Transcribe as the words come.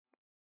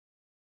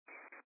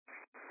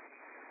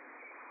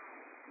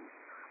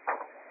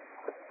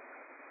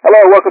Hello,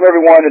 welcome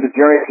everyone to the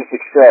Journey to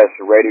Success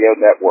Radio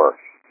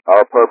Network.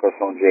 Our purpose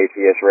on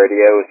JTS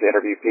Radio is to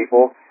interview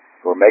people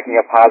who are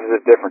making a positive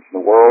difference in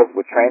the world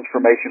with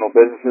transformational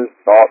businesses,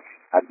 thoughts,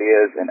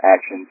 ideas, and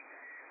actions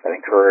that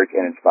encourage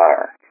and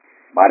inspire.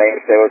 My name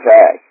is Taylor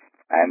Tagg.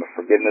 I am a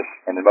forgiveness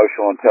and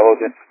emotional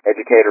intelligence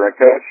educator and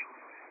coach,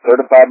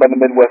 certified by the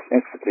Midwest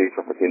Institute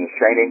for Forgiveness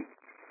Training,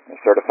 and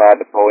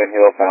certified Napoleon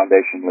Hill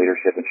Foundation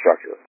Leadership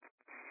Instructor.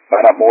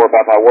 Find out more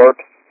about my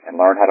work and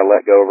learn how to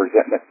let go of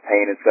resentment,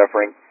 pain, and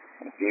suffering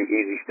in a few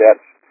easy steps.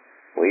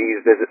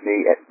 Please visit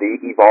me at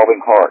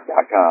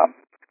theevolvingheart.com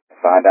and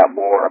find out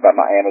more about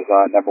my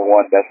Amazon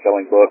 #1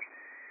 best-selling book,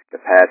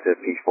 The Path to a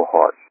Peaceful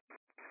Heart.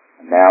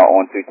 And now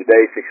on to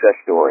today's success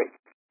story.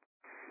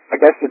 My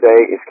guest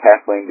today is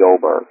Kathleen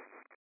Goldberg.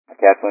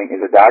 Kathleen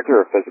is a doctor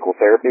of physical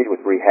therapy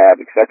with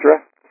rehab, etc.,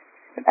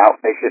 an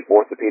outpatient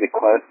orthopedic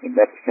clinic in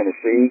Memphis,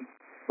 Tennessee,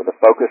 with a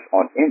focus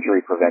on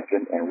injury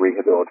prevention and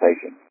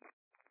rehabilitation.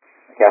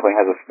 Kathleen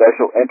has a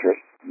special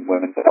interest in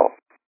women's health.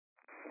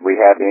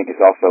 Rehab Inc. is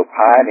also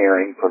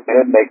pioneering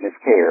preventive maintenance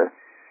care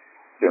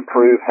to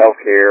improve health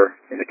care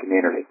in the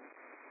community.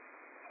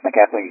 Now,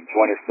 Kathleen,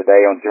 join us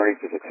today on Journey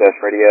to Success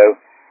Radio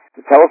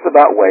to tell us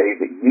about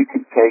ways that you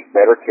can take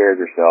better care of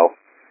yourself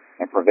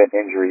and prevent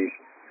injuries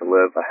to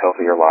live a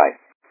healthier life.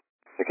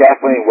 So,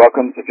 Kathleen,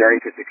 welcome to Journey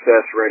to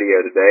Success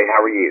Radio today.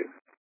 How are you?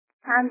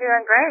 I'm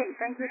doing great.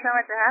 Thank you so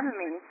much for having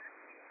me.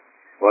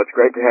 Well, it's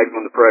great to have you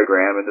on the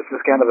program, and this is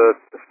kind of a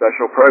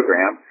special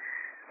program.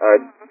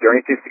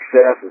 Journey to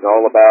Success is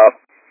all about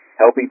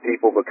helping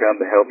people become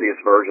the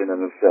healthiest version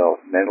of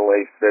themselves,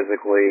 mentally,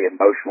 physically,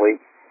 emotionally.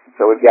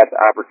 So we've got the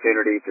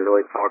opportunity to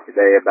really talk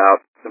today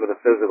about some of the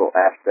physical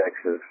aspects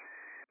of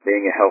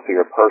being a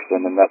healthier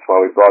person, and that's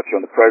why we brought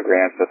you on the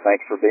program, so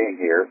thanks for being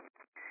here.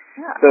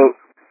 Yeah. So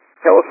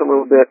tell us a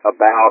little bit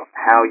about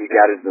how you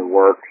got into the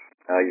work.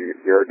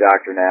 You're a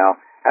doctor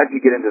now. How did you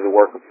get into the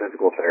work of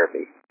physical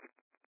therapy?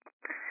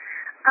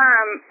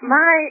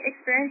 My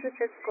experience with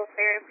physical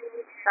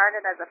therapy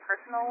started as a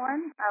personal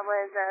one. I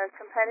was a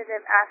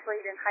competitive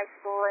athlete in high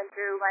school and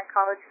through my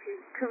college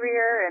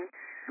career, and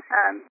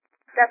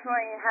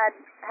definitely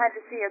had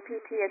to see a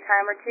PT a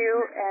time or two.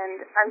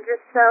 And I'm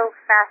just so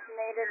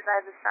fascinated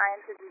by the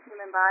science of the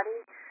human body,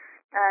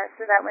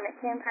 so that when it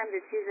came time to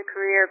choose a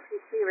career,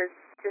 PT was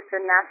just a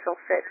natural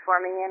fit for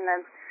me, and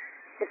I've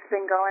just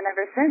been going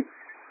ever since.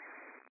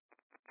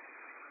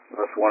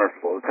 That's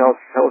wonderful. Tell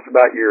us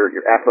about your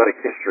athletic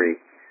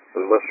history for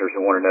the listeners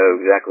who want to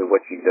know exactly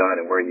what you've done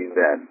and where you've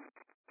been.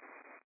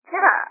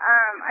 Yeah,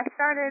 I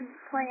started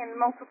playing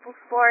multiple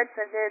sports.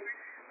 I did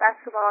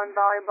basketball and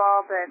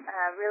volleyball, but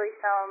really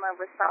fell in love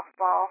with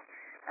softball.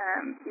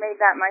 Made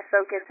that my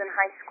focus in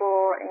high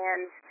school,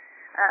 and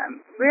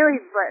really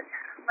what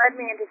led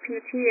me into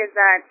PT is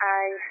that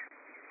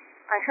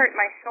I hurt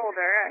my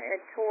shoulder.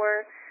 I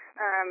tore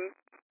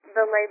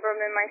the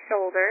labrum in my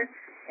shoulder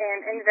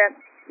and ended up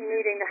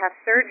needing to have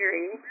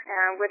surgery,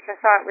 which I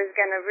thought was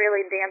going to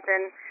really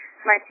dampen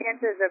my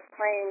chances of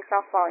playing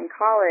softball in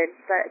college.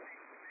 But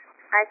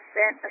I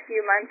spent a few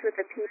months with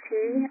a PT.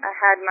 I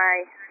had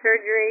my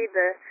surgery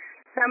the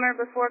summer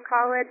before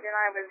college, and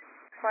I was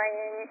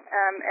playing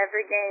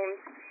every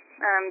game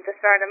the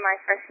start of my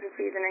freshman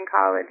season in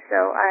college.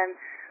 So I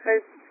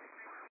was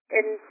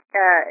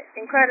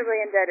incredibly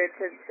indebted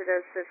to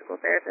those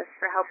physical therapists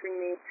for helping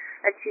me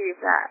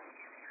achieve that.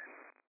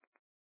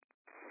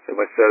 So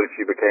much so that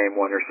you became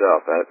one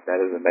yourself. That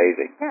is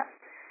amazing. Yeah.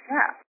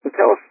 So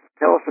tell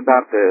us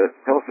about the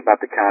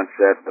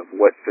concept of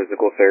what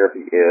physical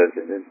therapy is,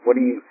 and then what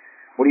do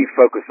you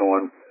focus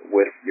on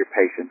with your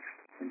patients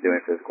in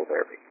doing physical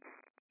therapy?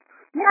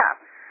 Yeah.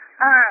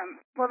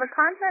 Well, the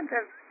concept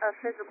of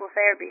physical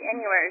therapy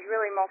anywhere is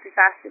really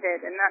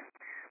multifaceted, and that's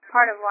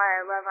part of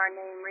why I love our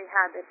name,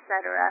 rehab,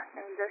 etc.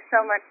 And there's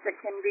so much that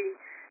can be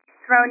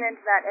thrown into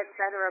that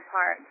etc.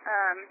 part.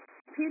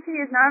 PT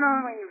is not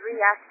only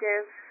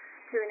reactive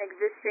to an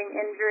existing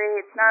injury,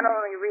 it's not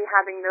only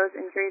rehabbing those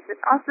injuries,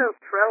 it's also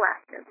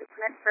proactive. It's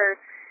meant for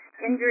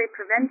injury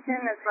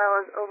prevention as well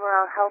as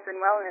overall health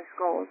and wellness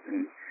goals.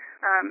 And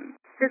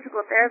physical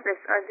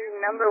therapists are the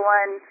 #1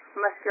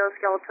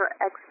 musculoskeletal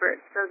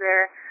experts, so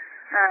they're,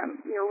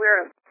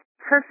 we're a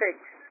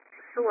perfect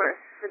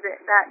source for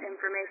that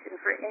information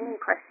for any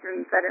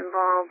questions that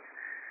involve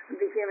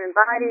the human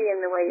body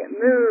and the way it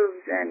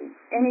moves, and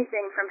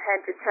anything from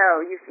head to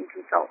toe you can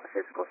consult a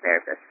physical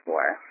therapist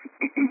for.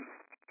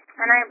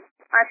 And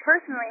I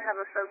personally have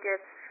a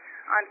focus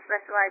on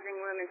specializing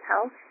in women's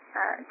health.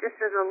 Just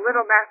as a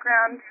little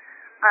background,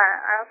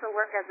 I also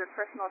work as a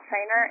personal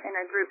trainer and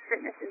a group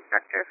fitness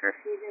instructor for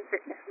Fusion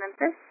Fitness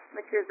Memphis,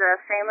 which is a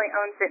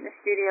family-owned fitness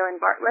studio in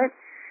Bartlett.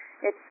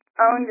 It's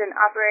owned and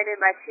operated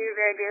by two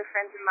very dear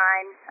friends of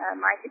mine,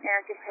 Mike and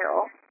Erica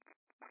Hill.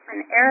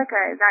 And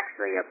Erica is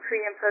actually a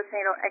pre- and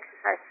postnatal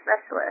exercise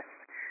specialist.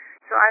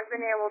 So I've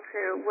been able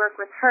to work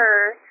with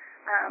her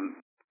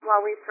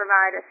while we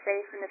provide a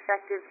safe and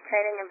effective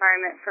training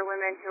environment for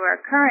women who are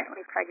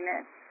currently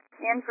pregnant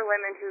and for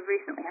women who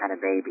recently had a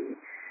baby.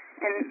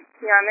 And,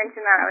 I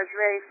mentioned that I was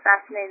very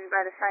fascinated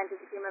by the science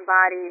of the human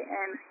body,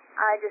 and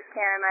I just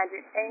can't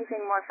imagine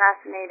anything more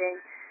fascinating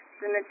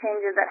than the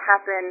changes that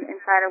happen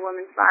inside a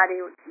woman's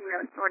body,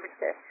 in order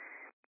to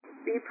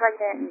be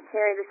pregnant and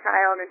carry the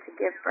child and to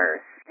give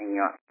birth. And,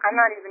 I'm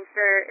not even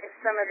sure if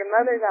some of the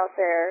mothers out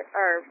there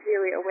are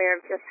really aware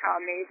of just how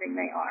amazing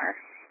they are.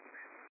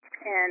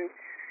 And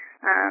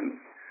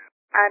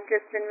I've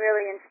just been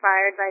really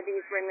inspired by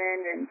these women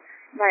and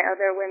by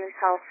other women's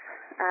health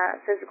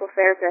physical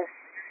therapists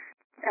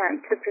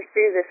to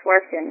pursue this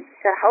work and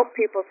to help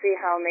people see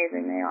how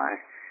amazing they are.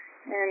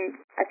 And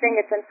I think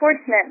it's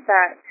unfortunate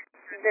that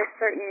this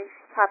certain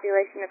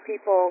population of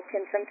people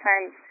can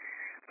sometimes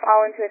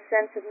fall into a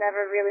sense of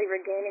never really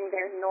regaining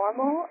their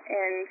normal,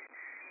 and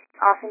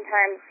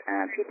oftentimes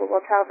people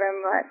will tell them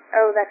that,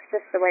 oh, that's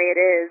just the way it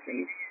is.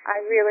 And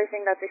I really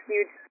think that's a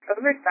huge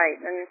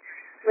oversight, and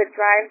what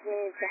drives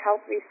me to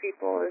help these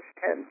people is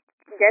to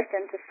get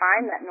them to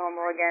find that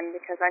normal again,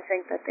 because I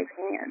think that they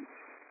can.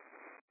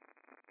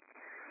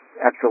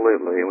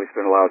 Absolutely, and we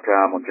spend a lot of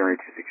time on Journey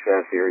to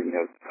Success here,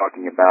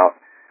 talking about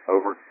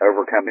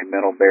overcoming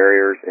mental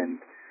barriers and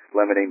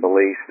limiting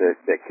beliefs that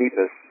keep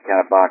us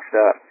kind of boxed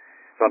up.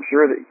 So I'm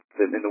sure that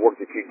in the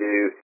work that you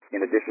do,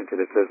 in addition to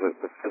the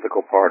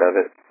physical part of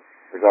it,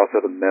 there's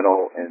also the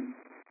mental and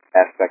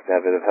aspect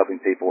of it, of helping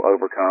people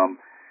overcome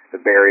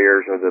the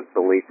barriers or the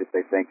belief that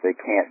they think they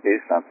can't do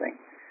something.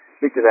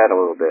 Speak to that a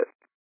little bit.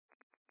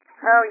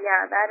 Oh,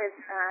 yeah, that is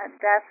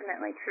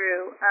definitely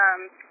true.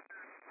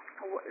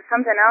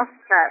 Something else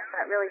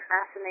that really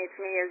fascinates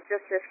me is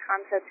just this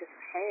concept of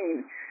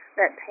pain,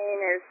 that pain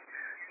is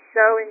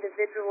so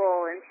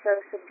individual and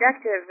so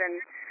subjective, and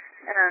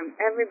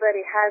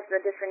everybody has a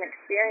different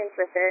experience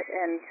with it,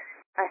 and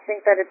I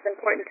think that it's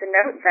important to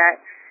note that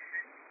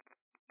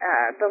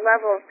the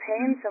level of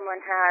pain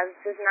someone has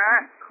does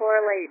not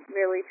correlate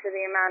really to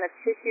the amount of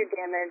tissue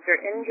damage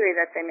or injury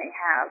that they may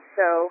have.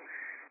 So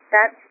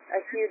that's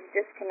a huge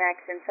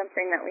disconnect, and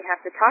something that we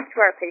have to talk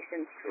to our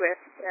patients with,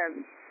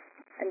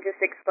 and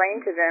just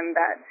explain to them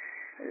that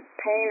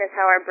pain is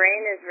how our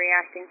brain is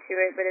reacting to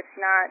it, but it's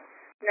not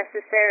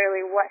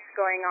necessarily what's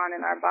going on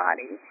in our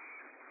body.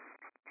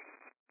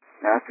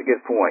 Now, that's a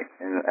good point,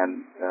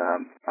 and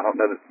I don't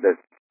know that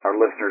our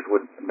listeners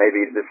would,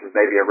 this is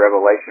maybe a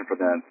revelation for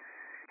them,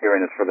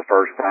 hearing this for the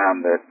first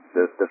time, that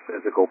the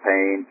physical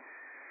pain,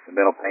 the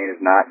mental pain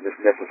is not just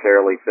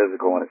necessarily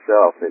physical in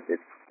itself.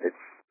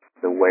 It's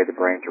the way the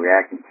brain's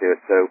reacting to it.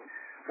 So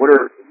what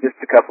are just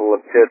a couple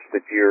of tips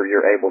that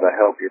you're able to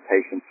help your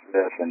patients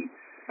with and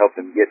help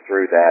them get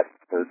through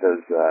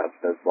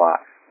those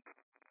blocks?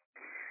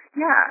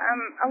 Yeah,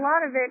 a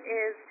lot of it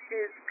is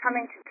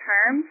coming to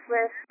terms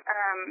with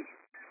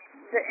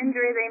the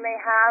injury they may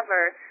have,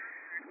 or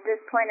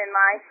this point in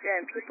life,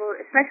 people,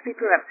 especially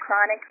people who have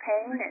chronic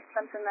pain, it's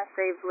something that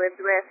they've lived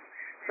with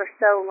for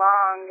so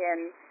long,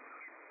 and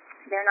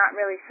they're not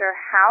really sure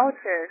how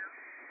to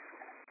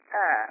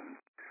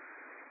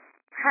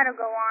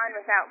go on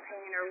without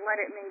pain, or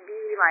what it may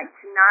be like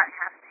to not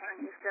have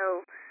pain.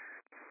 So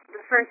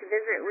the first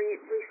visit, we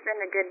spend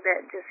a good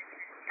bit just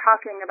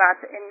talking about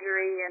the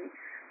injury and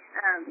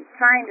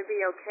trying to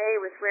be okay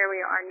with where we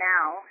are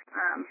now.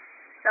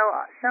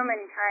 So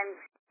many times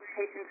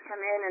patients come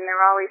in and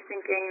they're always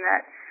thinking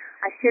that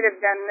I should have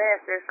done this,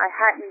 or if I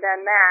hadn't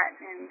done that,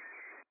 and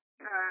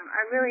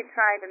I really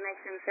try to make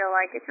them feel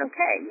like it's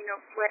okay.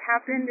 What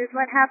happened is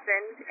what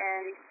happened,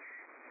 and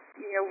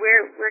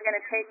we're going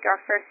to take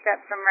our first step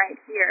from right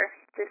here.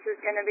 This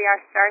is going to be our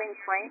starting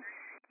point,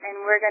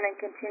 and we're going to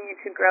continue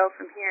to grow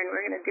from here, and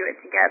we're going to do it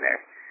together.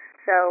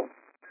 So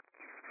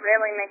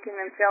really making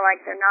them feel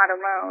like they're not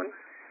alone,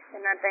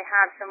 and that they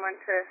have someone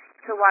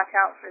to watch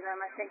out for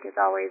them, I think, is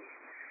always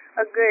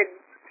a good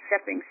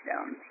stepping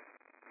stone.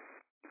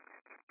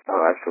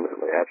 Oh,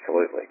 absolutely,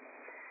 absolutely.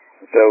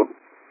 So,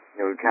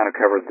 we kind of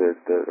covered the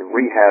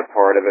rehab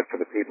part of it for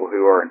the people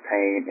who are in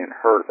pain and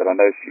hurt, but I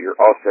know you've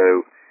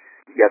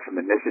got some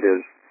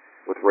initiatives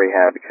with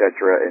rehab, et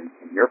cetera, and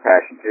your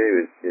passion,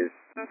 too, is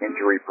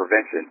injury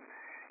prevention.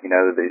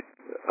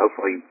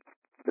 Hopefully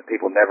the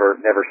people never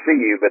see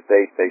you, but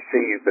they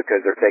see you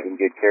because they're taking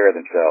good care of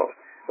themselves.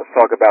 Let's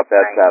talk about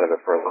that side of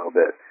it for a little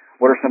bit.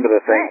 What are some of the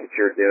things that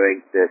you're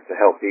doing to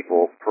help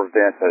people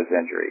prevent those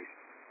injuries?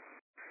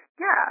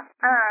 Yeah.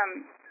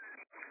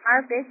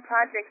 Our big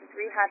project with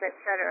Rehab, et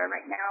cetera,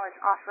 right now is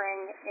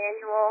offering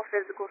annual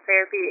physical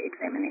therapy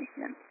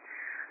examinations.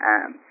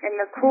 And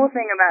the cool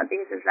thing about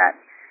these is that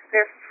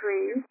they're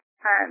free.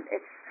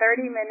 It's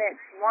 30 minutes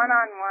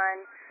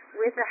one-on-one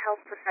with a health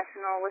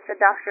professional, with a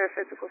doctor of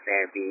physical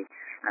therapy.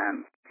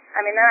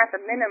 That's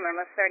a minimum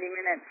of 30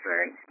 minutes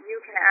where you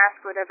can ask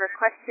whatever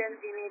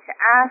questions you need to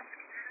ask.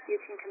 You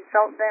can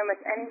consult them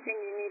with anything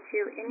you need to,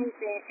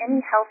 any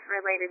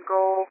health-related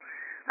goal.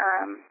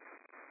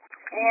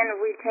 And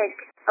we take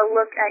a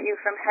look at you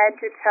from head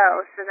to toe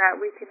so that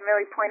we can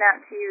really point out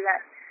to you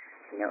that,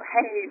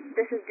 hey,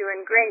 this is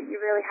doing great. You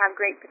really have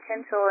great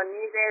potential in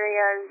these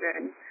areas,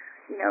 and,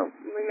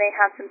 we may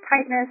have some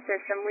tightness or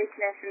some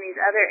weakness in these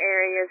other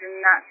areas,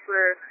 and that's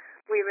where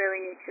we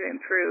really need to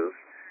improve.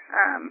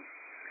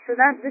 So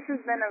this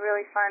has been a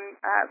really fun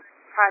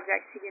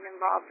project to get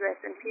involved with,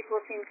 and people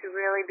seem to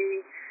really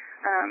be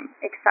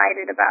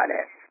excited about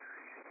it.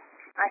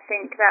 I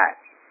think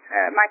that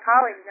my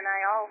colleagues and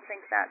I all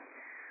think that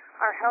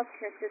our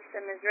healthcare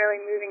system is really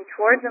moving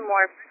towards a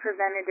more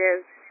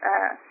preventative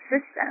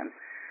system.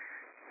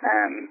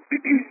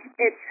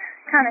 It's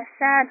kind of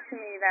sad to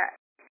me that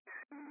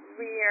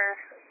we are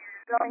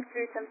going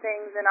through some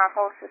things in our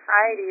whole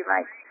society,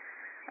 like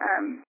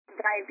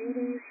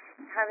diabetes,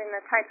 having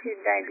the type 2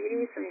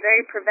 diabetes, some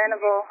very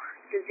preventable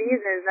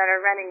diseases that are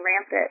running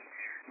rampant.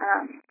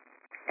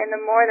 And the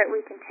more that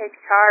we can take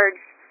charge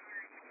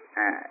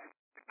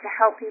to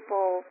help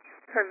people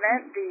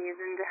prevent these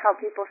and to help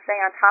people stay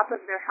on top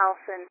of their health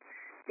and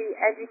be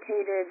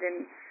educated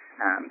and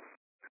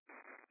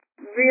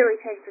really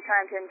take the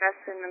time to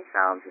invest in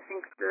themselves, I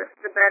think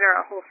the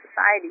better our whole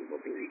society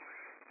will be.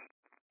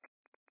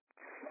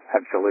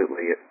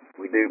 Absolutely.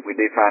 We do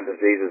find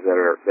diseases that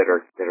are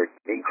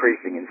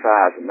increasing in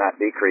size and not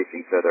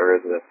decreasing, so there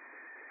is a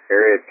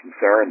area of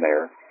concern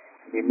there.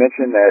 You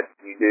mentioned that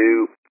you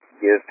do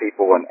give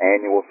people an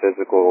annual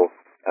physical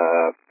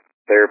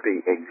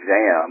therapy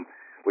exam,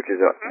 which is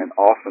an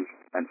awesome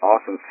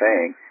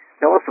thing.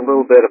 Tell us a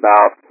little bit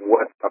about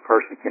what a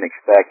person can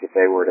expect if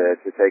they were to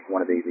take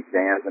one of these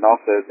exams, and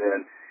also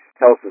then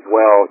tell us as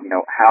well,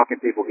 how can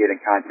people get in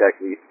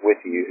contact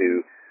with you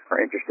who are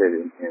interested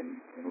in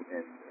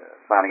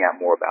finding out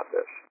more about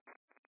this?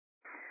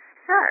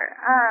 Sure.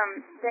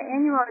 The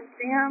annual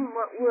exam,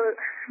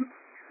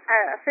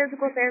 a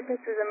physical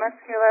therapist is a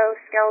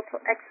musculoskeletal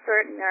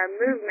expert and they're a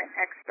movement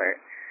expert.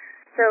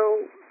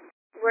 So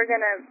we're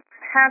going to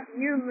have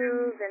you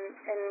move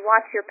and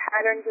watch your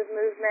patterns of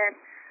movement,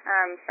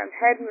 from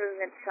head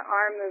movements to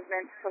arm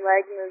movements to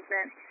leg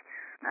movements.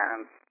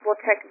 We'll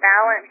check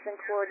balance and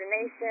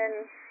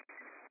coordination,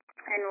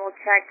 and we'll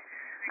check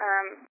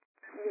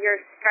your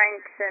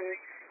strength and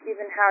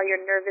even how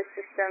your nervous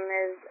system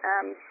is,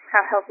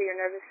 how healthy your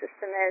nervous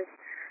system is.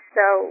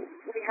 So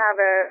we have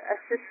a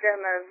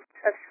system of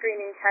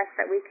screening tests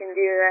that we can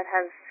do that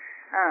have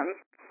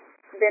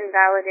been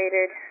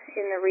validated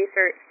in the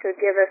research to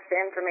give us the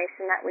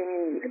information that we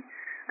need.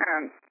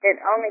 It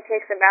only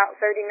takes about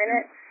 30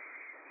 minutes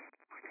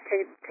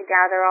to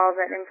gather all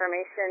that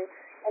information,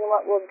 and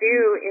what we'll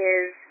do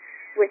is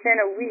within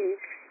a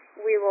week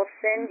we will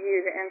send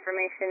you the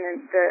information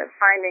and the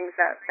findings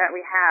that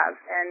we have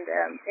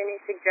and any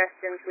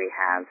suggestions we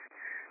have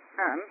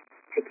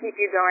to keep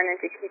you going and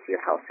to keep you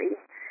healthy.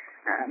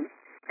 And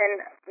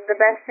the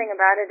best thing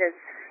about it is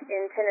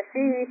in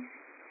Tennessee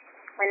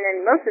and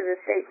in most of the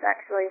states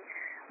actually,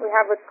 we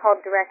have what's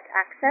called direct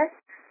access.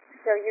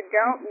 So you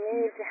don't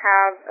need to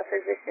have a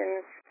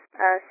physician's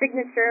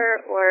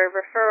signature or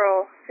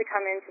referral to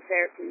come into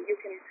therapy.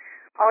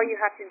 All you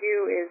have to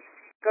do is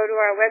go to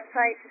our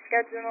website to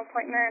schedule an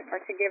appointment or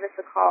to give us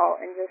a call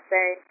and just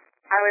say,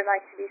 I would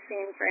like to be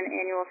seen for an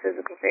annual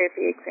physical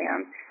therapy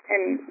exam,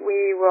 and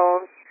we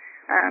will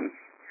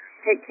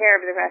take care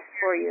of the rest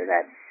for you.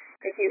 That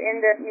if you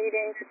end up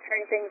needing to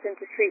turn things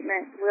into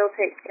treatment, we'll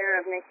take care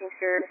of making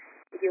sure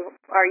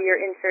your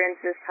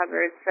insurance is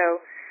covered. So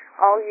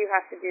all you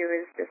have to do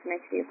is just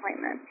make the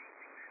appointment.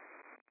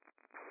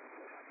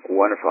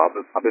 Wonderful.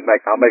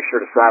 I'll make sure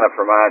to sign up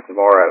for mine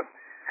tomorrow.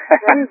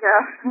 There you go.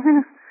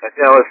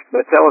 Tell us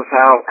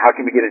how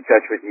can we get in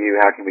touch with you?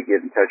 How can we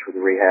get in touch with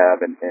the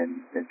rehab and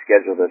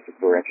schedule this if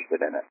we're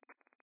interested in it?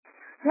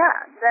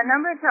 Yeah, the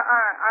number to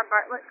our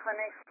Bartlett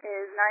Clinic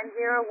is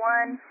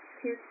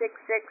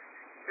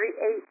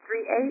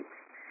 901-266-3838,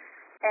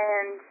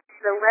 and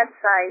the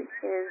website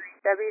is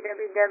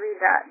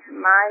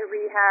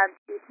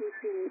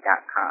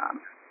www.myrehabctc.com,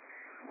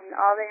 and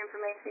all the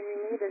information you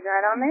need is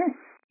right on there.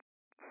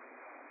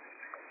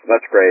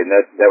 That's great, and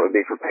that would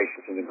be for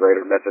patients in the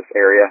greater Memphis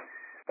area.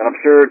 And I'm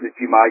sure that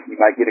you might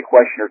get a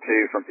question or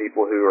two from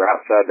people who are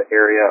outside the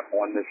area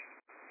on this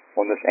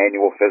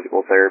annual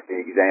physical therapy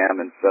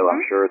exam, and so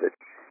I'm sure that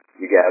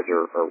you guys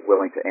are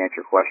willing to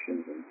answer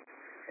questions and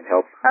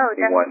help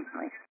anyone.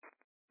 Definitely.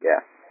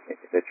 Yeah,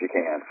 that you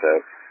can.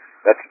 So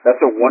that's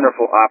a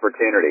wonderful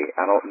opportunity.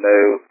 I don't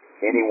know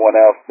anyone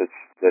else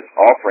that's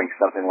offering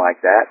something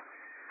like that.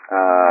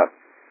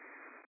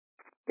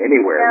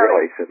 Anywhere,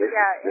 really. So this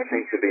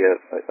seems to be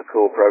a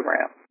cool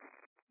program.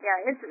 Yeah,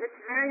 it's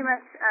very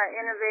much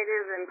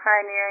innovative and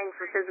pioneering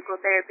for physical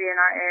therapy in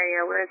our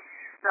area. We're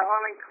the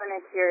only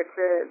clinic here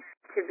to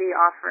be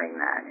offering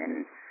that,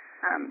 and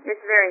it's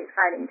very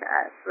exciting to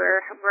us.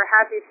 We're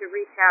happy to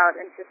reach out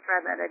and to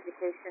spread that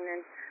education.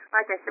 And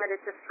like I said,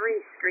 it's a free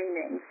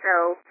screening,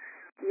 so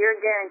you're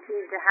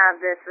guaranteed to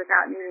have this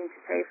without needing to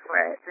pay for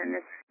it. And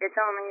it's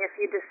only if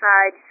you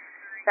decide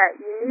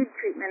that you need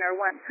treatment or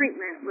want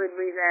treatment would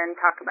we then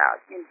talk about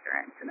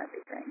insurance and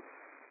everything.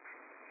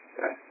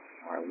 Okay.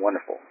 All right,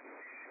 wonderful.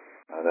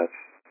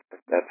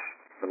 That's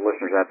for the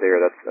listeners out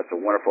there. That's a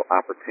wonderful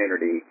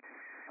opportunity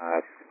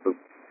to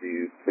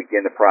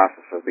begin the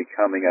process of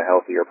becoming a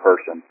healthier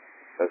person,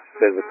 both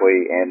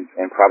physically and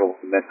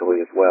probably mentally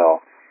as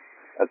well.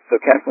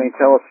 So, Kathleen,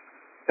 tell us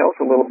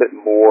a little bit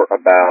more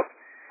about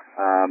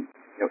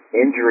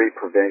injury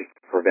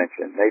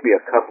prevention. Maybe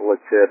a couple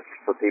of tips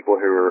for people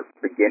who are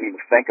beginning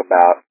to think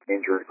about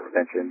injury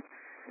prevention.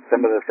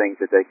 Some of the things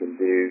that they can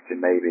do to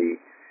maybe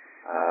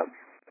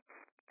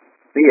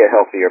be a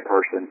healthier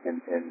person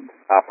and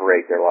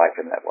operate their life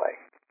in that way.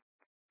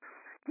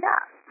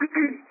 Yeah.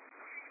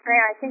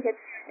 Yeah, I think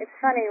it's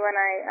funny when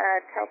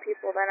I tell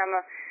people that I'm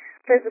a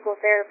physical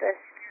therapist.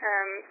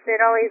 They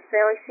always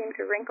seem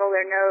to wrinkle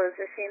their nose.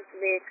 There seems to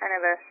be kind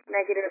of a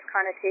negative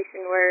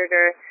connotation word,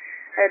 or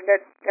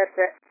that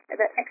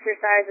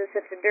exercise is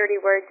such a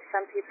dirty word to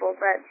some people.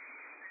 But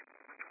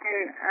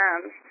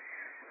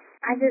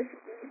I just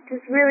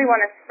really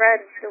want to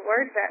spread the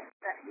word that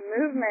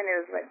movement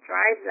is what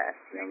drives us.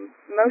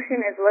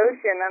 Motion is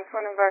lotion. That's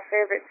one of our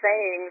favorite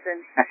sayings, and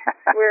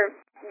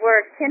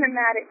we're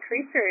kinematic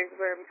creatures.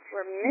 We're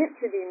meant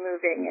to be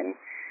moving, and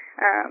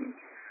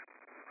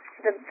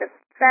the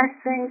best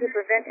thing to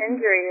prevent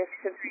injury is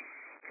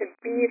to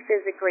be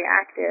physically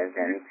active.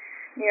 And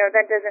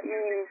that doesn't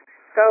mean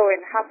go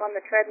and hop on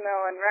the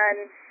treadmill and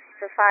run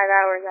for 5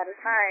 hours at a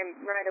time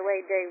right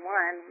away day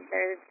one.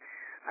 There's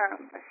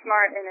a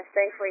smart and a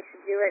safe way to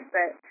do it,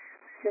 but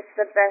just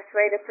the best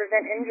way to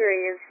prevent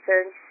injury is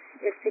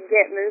to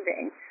get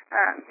moving.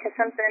 Because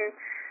something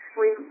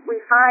we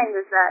find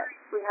is that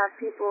we have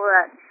people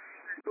that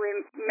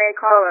we may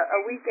call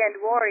a weekend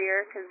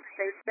warrior, because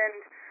they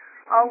spend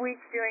all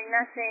week doing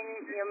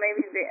nothing.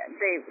 Maybe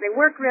they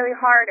work really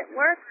hard at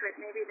work, but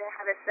maybe they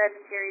have a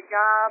sedentary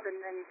job,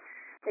 and then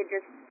they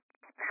just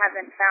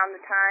haven't found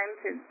the time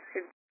to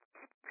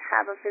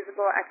have a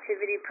physical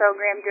activity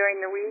program during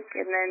the week,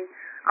 and then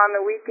on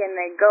the weekend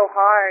they go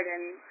hard,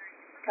 and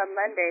come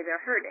Monday they're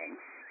hurting.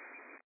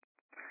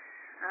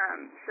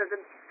 So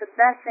the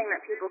best thing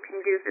that people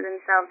can do for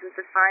themselves is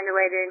to find a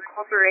way to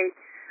incorporate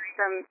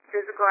some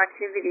physical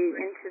activity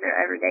into their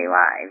everyday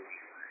lives.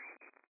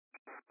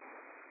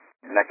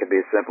 And that could be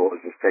as simple as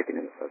just taking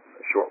a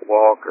short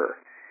walk, or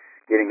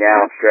getting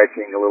out,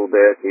 stretching a little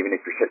bit. Even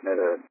if you're sitting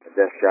at a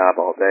desk job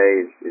all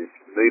day, is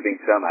moving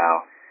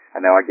somehow. I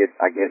know I get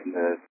in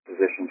the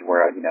positions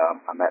where I'm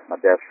at my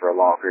desk for a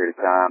long period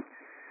of time.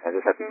 I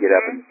just have to get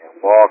up and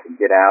walk and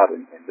get out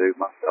and move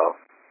myself.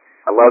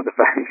 I love the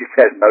fact you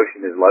said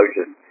motion is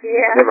lotion.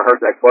 Yeah. I've never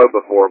heard that quote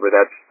before, but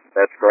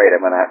that's great.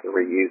 I'm going to have to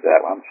reuse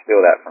that. I'm going to steal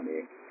that from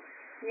you.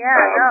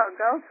 Yeah,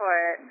 go for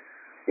it.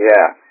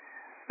 Yeah.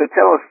 So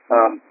tell us,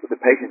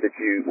 the patients that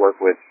you work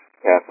with,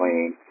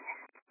 Kathleen,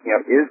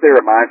 is there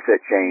a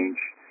mindset change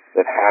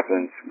that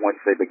happens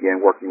once they begin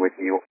working with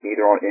you,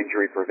 either on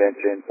injury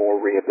prevention or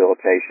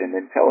rehabilitation?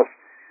 And tell us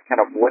kind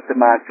of what the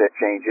mindset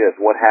change is.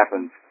 What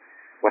happens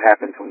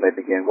when they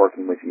begin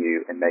working with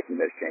you and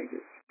making those changes?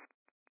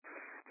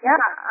 Yeah,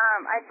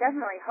 I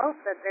definitely hope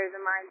that there's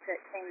a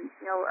mindset change.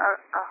 Our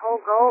whole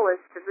goal is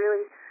to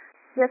really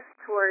shift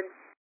towards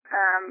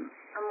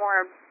a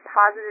more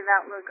positive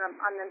outlook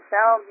on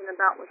themselves and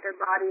about what their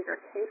bodies are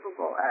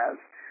capable of.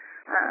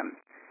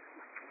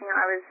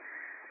 I was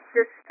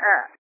just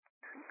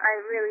I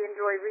really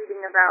enjoy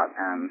reading about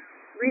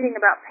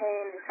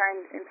pain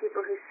and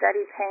people who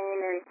study pain.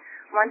 And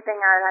one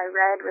thing I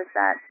read was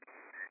that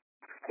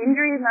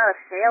injury is not a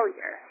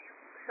failure.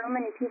 So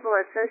many people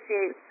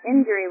associate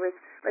injury with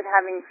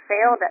having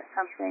failed at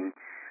something.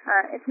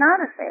 It's not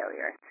a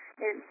failure.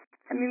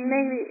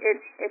 Maybe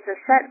it's a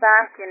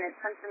setback, and it's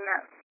something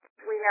that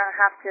we now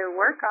have to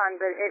work on,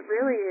 but it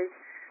really is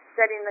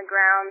setting the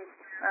ground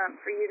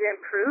for you to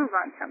improve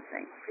on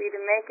something, for you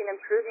to make an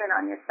improvement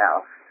on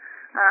yourself.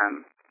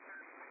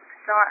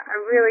 So I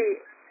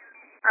really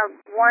are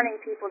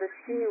wanting people to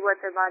see what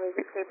their bodies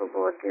are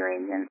capable of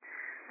doing, and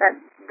that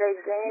they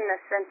gain a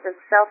sense of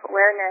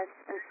self-awareness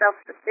and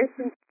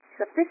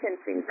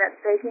self-sufficiency, that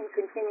they can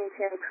continue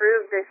to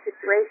improve their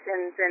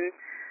situations, and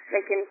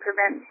they can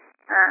prevent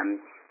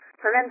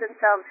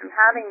themselves from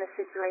having the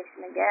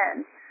situation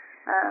again.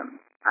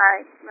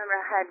 I remember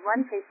I had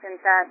one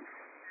patient that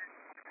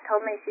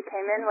told me she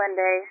came in one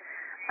day,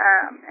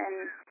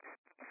 and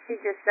she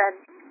just said,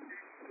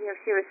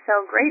 she was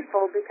so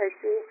grateful because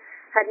she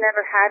had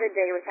never had a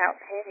day without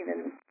pain,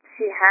 and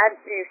she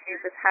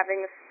was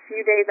having a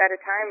few days at a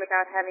time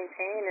without having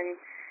pain, and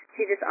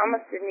she just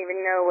almost didn't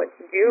even know what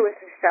to do with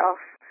herself.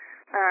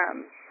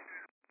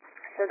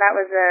 So that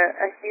was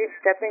a huge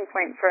stepping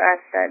point for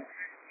us, that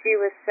she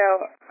was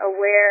so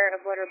aware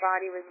of what her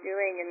body was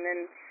doing, and then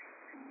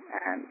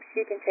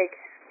she can take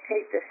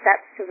the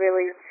steps to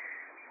really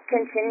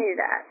continue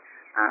that.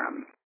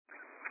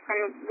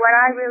 And what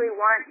I really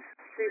want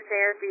through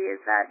therapy is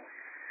that,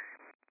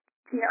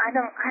 I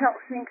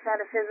don't think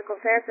that a physical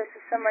therapist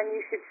is someone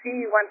you should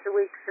see once a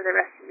week for the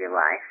rest of your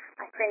life.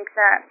 I think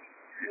that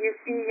you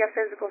see a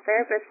physical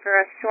therapist for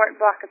a short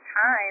block of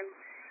time,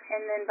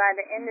 and then by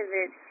the end of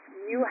it,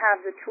 you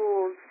have the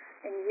tools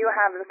and you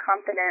have the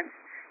confidence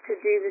to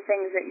do the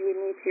things that you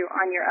need to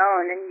on your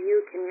own, and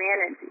you can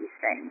manage these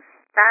things.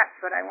 That's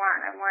what I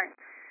want. I want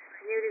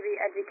you to be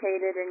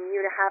educated and you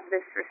to have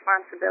this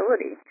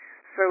responsibility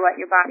for what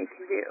your body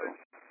can do.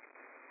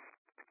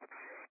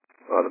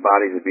 Well, the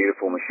body's a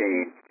beautiful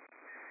machine,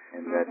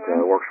 and that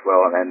works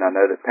well. And I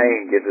know that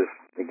pain gives us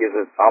it gives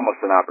us almost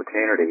an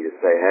opportunity to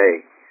say,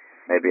 hey,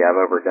 maybe I've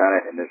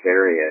overdone it in this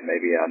area, and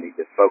maybe I need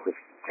to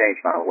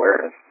change my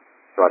awareness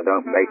so I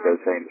don't make those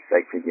same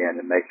mistakes again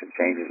and make some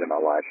changes in my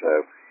life.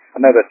 So I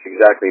know that's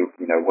exactly,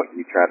 what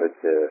you try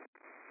to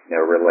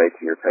relate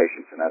to your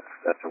patients, and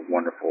that's a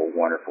wonderful,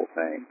 wonderful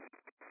thing.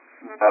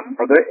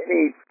 Are there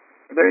any,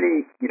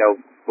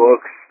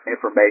 books,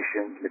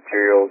 information,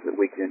 materials that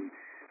we can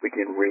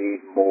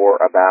read more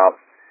about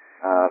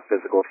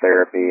physical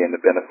therapy and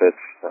the benefits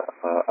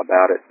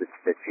about it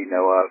that you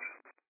know of?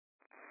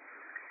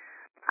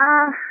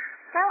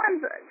 That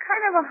one's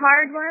kind of a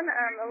hard one.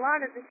 A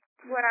lot of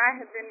what I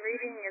have been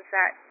reading is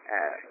that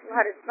a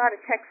lot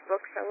of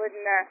textbooks. I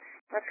wouldn't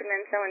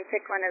recommend someone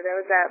pick one of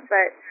those up.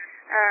 But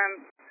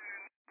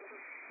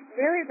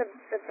really, the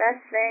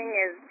best thing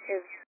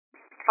is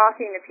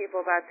talking to people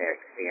about their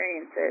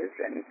experiences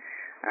and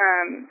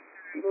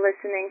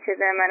listening to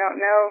them. I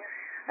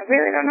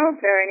really don't know if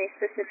there are any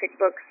specific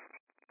books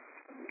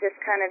just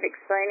kind of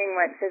explaining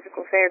what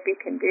physical therapy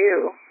can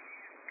do.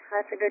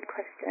 That's a good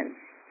question.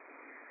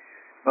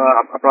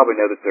 I probably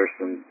know that there's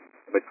some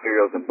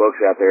materials and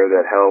books out there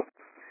that help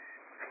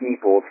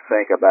people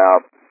think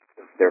about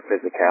their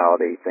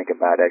physicality, think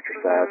about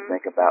exercise,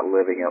 think about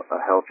living a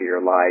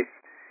healthier life.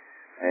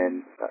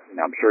 And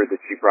I'm sure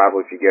that you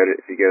probably, if you go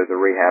to the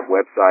rehab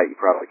website, you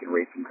probably can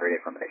read some great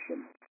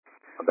information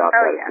about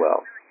that as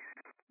well.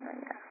 Oh,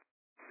 yeah.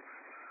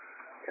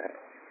 Okay.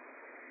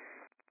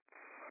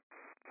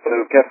 So,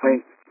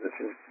 Kathleen, this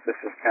is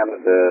kind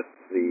of the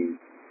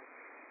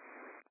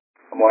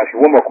I'm going to ask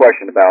you one more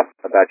question about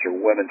your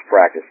women's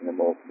practice, and then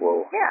we'll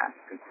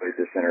conclude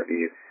this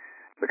interview,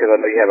 because I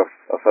know you have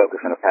a focus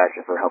and a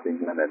passion for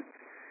helping women,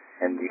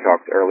 and you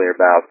talked earlier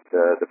about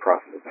the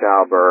process of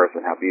childbirth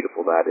and how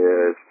beautiful that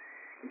is.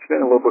 Can you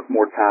spend a little bit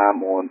more time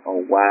on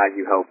why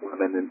you help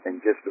women and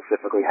just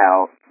specifically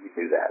how you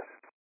do that?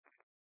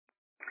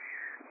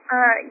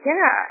 I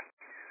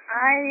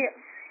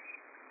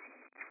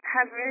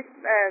have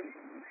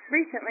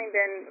recently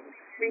been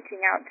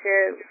reaching out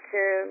to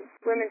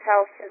women's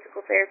health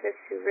physical therapists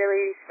who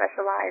really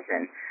specialize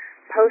in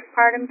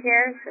postpartum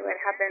care, so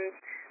it happens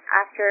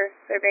after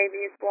their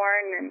baby is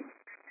born, and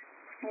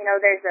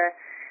there's the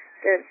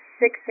 6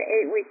 to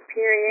 8 week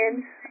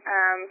period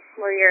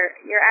where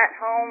you're at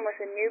home with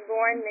a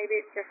newborn. Maybe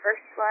it's your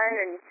first one,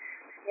 and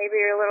maybe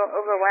you're a little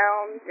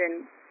overwhelmed,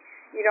 and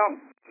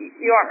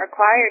you aren't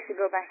required to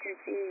go back and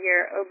see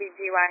your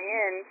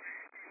OBGYN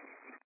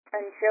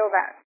until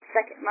that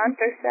second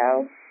month or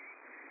so.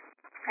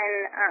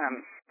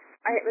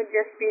 And it would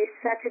just be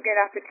such a good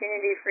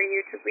opportunity for you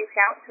to reach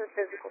out to a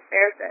physical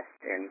therapist.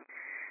 And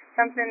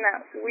something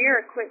that we're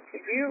equipped to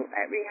do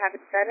at Rehab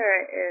Etc.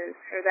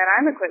 that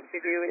I'm equipped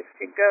to do, is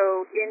to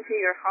go into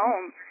your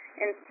home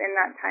and spend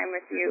that time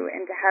with you,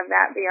 and to have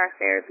that be our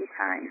therapy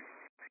time.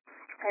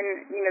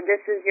 And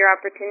this is your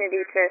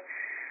opportunity to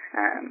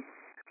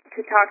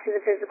talk to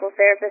the physical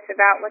therapist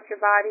about what your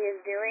body is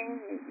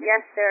doing.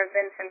 Yes, there have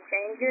been some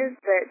changes,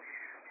 but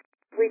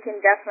we can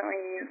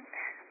definitely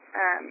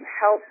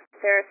help.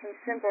 There are some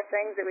simple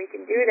things that we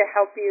can do to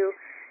help you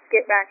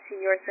get back to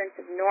your sense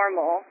of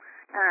normal.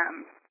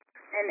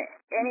 And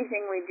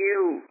anything we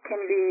do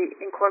can be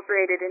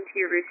incorporated into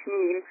your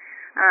routine.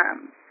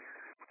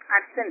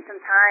 I've spent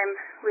some time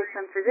with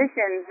some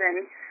physicians,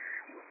 and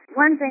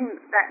one thing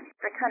that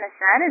kind of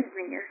saddens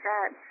me is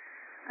that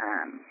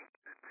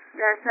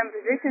there are some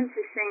physicians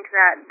who think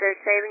that they're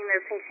saving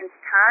their patients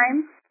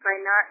time by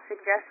not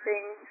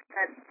suggesting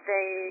that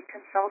they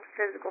consult a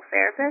physical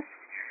therapist.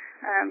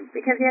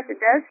 Because yes, it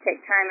does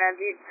take time out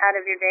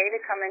of your day to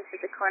come into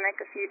the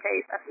clinic a few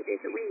days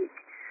a week.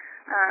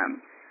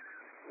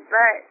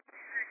 But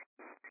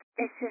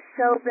it's just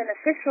so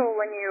beneficial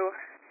when you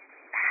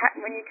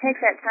take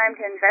that time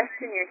to invest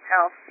in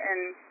yourself.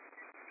 And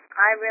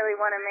I really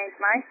want to make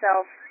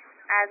myself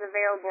as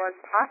available as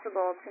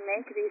possible to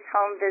make these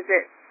home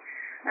visits,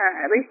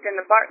 at least in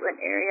the Bartlett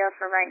area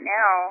for right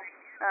now,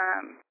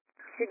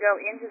 to go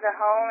into the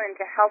home and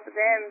to help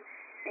them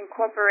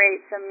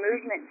incorporate some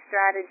movement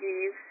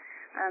strategies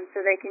so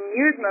they can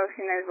use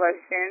motion as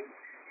lotion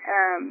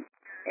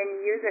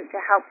and use it to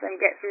help them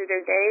get through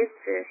their days,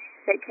 to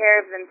take care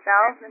of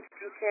themselves and to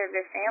take care of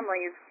their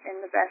families in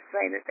the best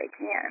way that they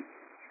can.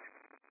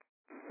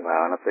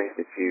 Wow, and I think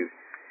that you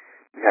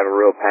have a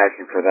real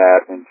passion for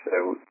that. And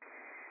so,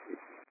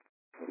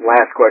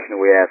 last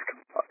question we ask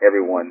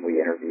everyone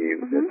we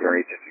interview, the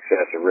Journey to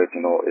Success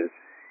original, is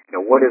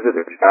what is it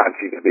that drives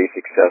you to be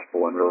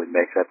successful and really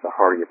makes that the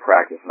heart of your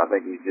practice? And I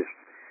think you just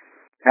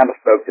kind of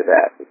spoke to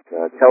that. But,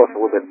 tell us a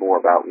little bit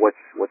more about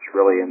what's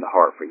really in the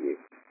heart for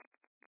you.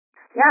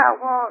 Yeah,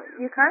 well,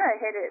 you kind of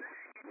hit it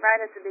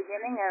right at the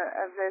beginning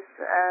of this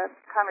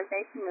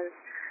conversation, is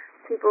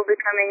people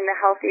becoming the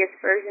healthiest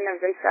version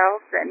of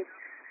themselves. And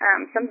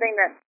something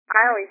that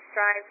I always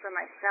strive for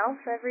myself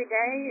every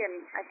day,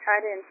 and I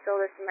try to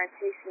instill this in my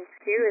patients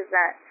too, is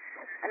that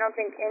I don't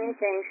think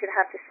anything should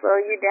have to slow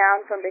you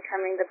down from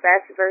becoming the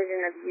best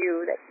version of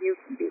you that you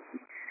can be.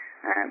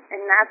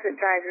 And that's what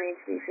drives me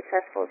to be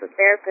successful as a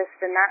therapist,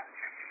 and that's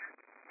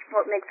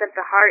what makes up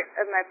the heart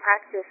of my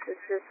practice is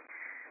just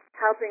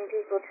helping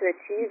people to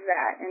achieve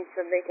that, and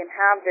so they can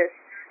have this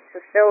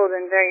fulfilled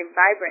and very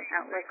vibrant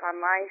outlook on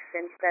life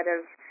instead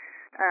of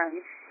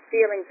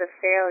feelings of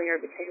failure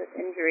because of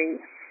injury.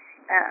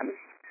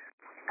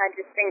 I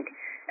just think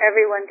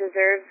everyone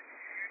deserves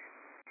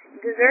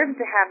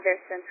to have their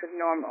sense of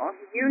normal.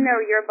 You know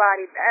your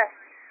body best,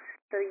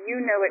 so you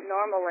know what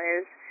normal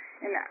is,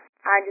 and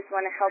I just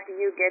want to help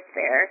you get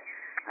there.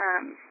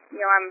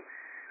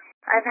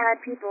 I've had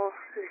people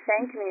who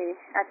thank me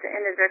at the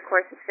end of their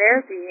course of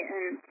therapy,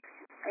 and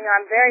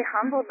I'm very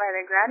humbled by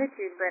their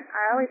gratitude, but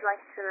I always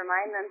like to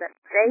remind them that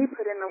they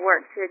put in the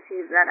work to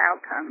achieve that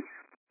outcome.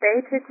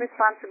 They took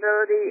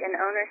responsibility and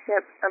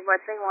ownership of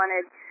what they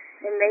wanted,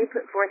 and they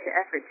put forth the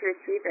effort to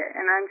achieve it,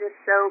 and I'm just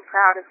so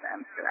proud of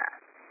them for that.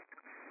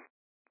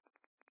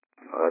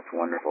 Oh, that's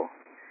wonderful.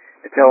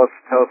 And tell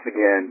us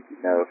again,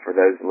 for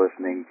those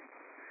listening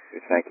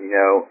who think,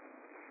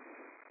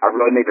 I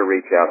really need to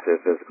reach out to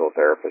a physical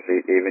therapist.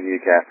 Even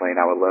you,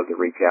 Kathleen, I would love to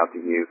reach out to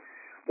you.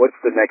 What's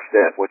the next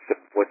step? What's a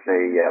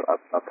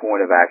point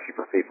of action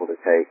for people to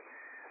take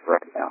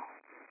right now?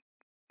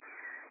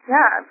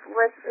 Yeah,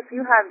 if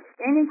you have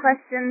any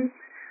questions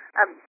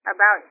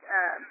about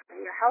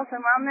your health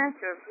and wellness,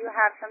 or if you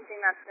have something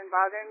that's been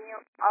bothering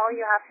you, all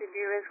you have to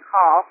do is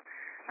call.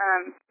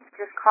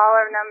 Just call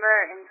our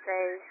number and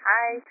say,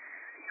 hi,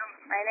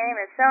 my name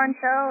is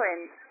so-and-so,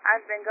 and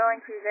I've been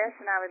going through this,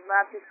 and I would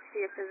love to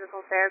see a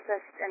physical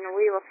therapist, and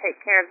we will take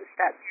care of the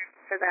steps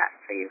for that.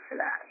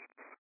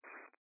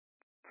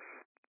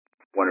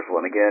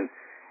 Wonderful. And again,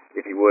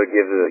 if you would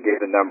give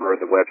the number of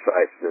the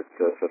website so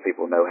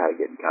people know how to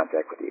get in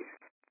contact with you.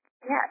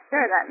 Yeah,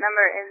 sure. That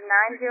number is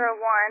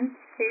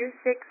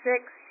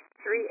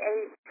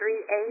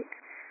 901-266-3838,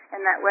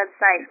 and that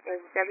website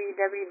is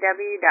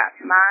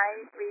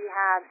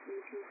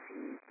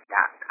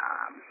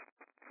www.myrehabetc.com.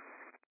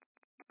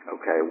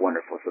 Okay,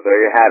 wonderful. So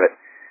there you have it.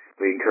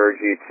 We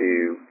encourage you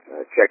to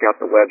check out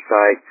the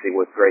website, see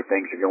what great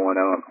things are going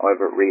on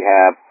over at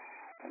Rehab,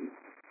 and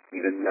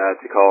even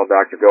to call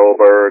Dr.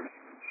 Goldberg.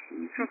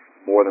 She's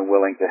more than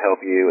willing to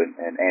help you and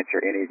answer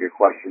any of your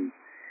questions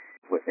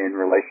in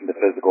relation to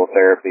physical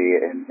therapy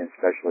and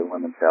especially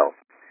women's health.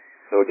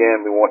 So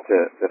again, we want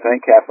to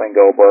thank Kathleen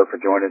Goldberg for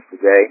joining us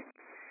today.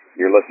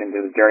 You're listening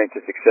to the Journey to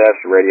Success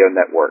Radio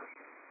Network.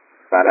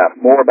 To find out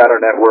more about our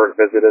network,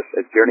 visit us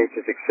at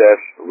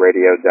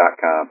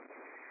journeytosuccessradio.com.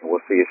 And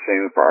we'll see you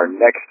soon for our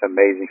next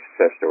amazing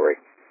success story.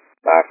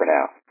 Bye for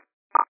now.